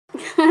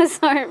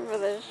Sorry for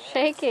the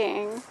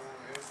shaking.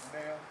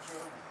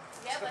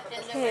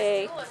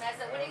 Okay.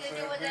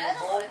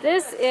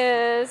 This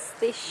is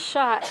the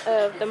shot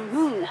of the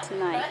moon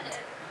tonight.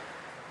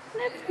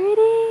 Isn't that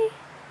pretty?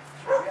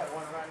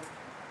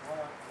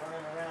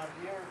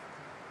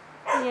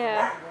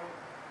 Yeah.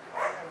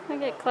 I'll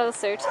get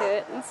closer to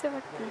it and see if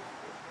I can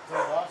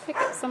pick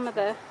up some of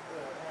the...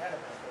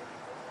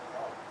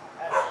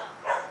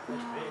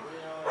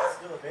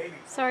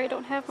 Sorry, I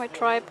don't have my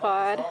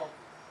tripod.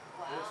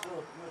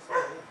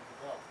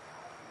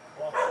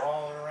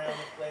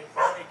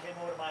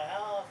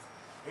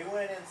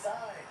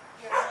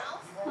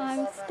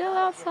 I'm still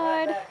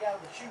outside.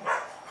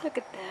 Look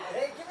at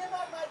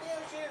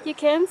that. You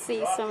can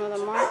see some of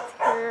the marks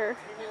here.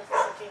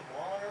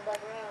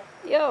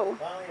 Yo.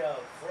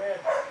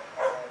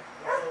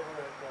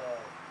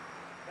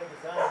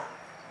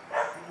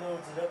 He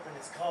loads it up in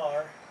his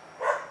car.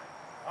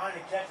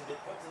 Finally catches it,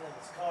 puts it in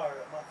his car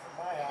from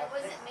my house.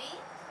 Was it me?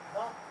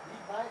 No, he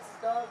bites his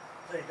dog.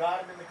 So he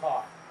got him in the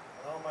car.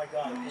 And oh my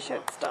God. I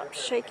should stop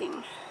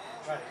shaking.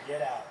 Trying to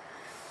get out.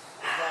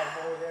 He got him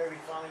over there. He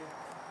finally...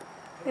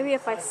 Maybe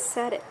if I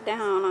set it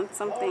down on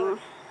something.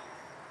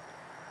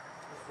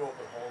 Just rope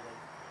and hold him.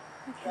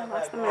 Okay, I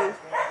lost the moon.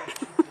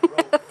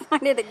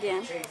 Find it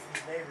again.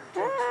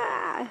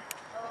 Ah.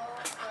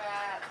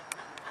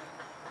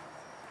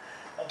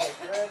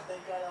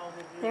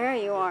 There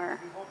you are.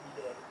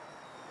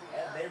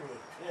 That neighborhood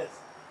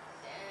pissed.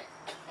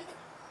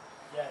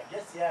 Yeah, I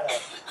guess he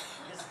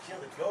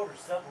killed a goat or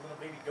something, a little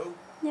baby goat.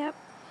 Yep.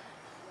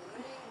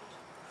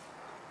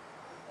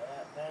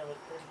 Man was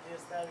pretty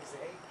pissed out. He said,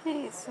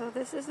 Hey, so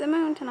this is the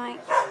moon tonight.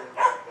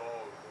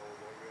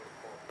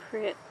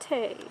 Pretty.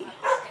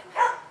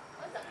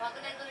 What's the fuck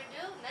are they gonna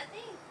do?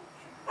 Nothing.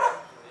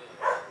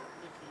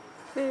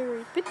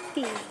 Very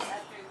pretty.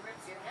 After he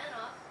rips your hand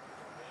off.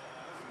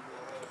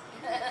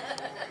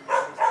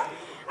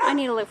 I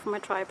need to look for my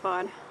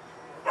tripod.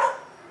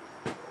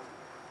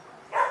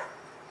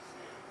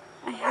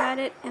 I had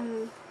it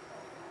in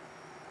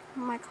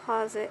my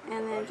closet,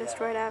 and then just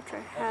right after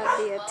I had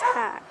the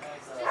attack,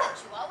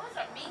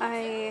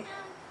 I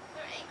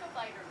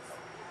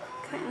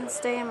couldn't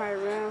stay in my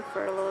room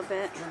for a little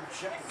bit,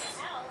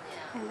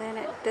 and then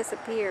it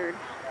disappeared.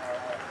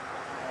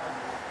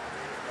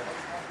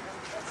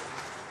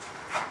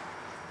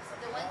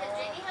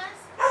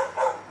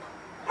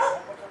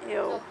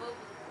 Ew.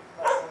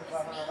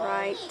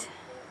 Right.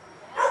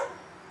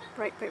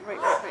 Right.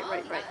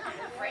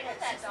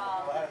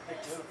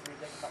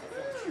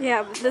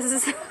 Yeah, but this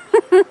is...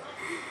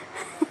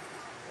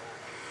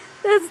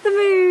 That's the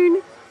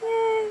moon.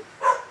 Yay.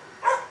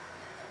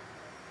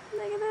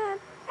 Look at that.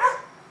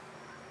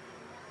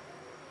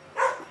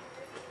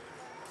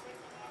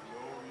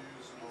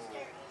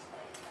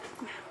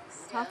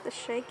 Stop the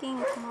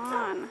shaking. Come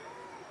on.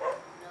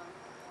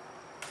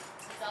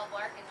 It's all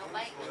bark and no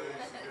bite.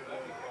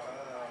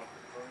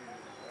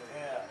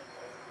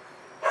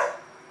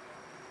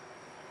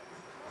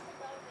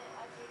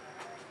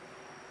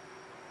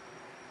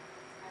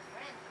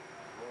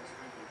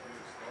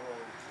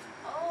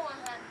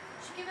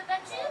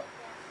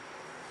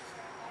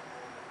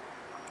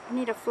 I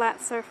need a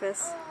flat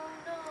surface. Oh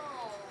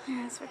no.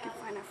 Yeah, so I can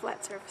find a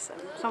flat surface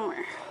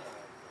somewhere.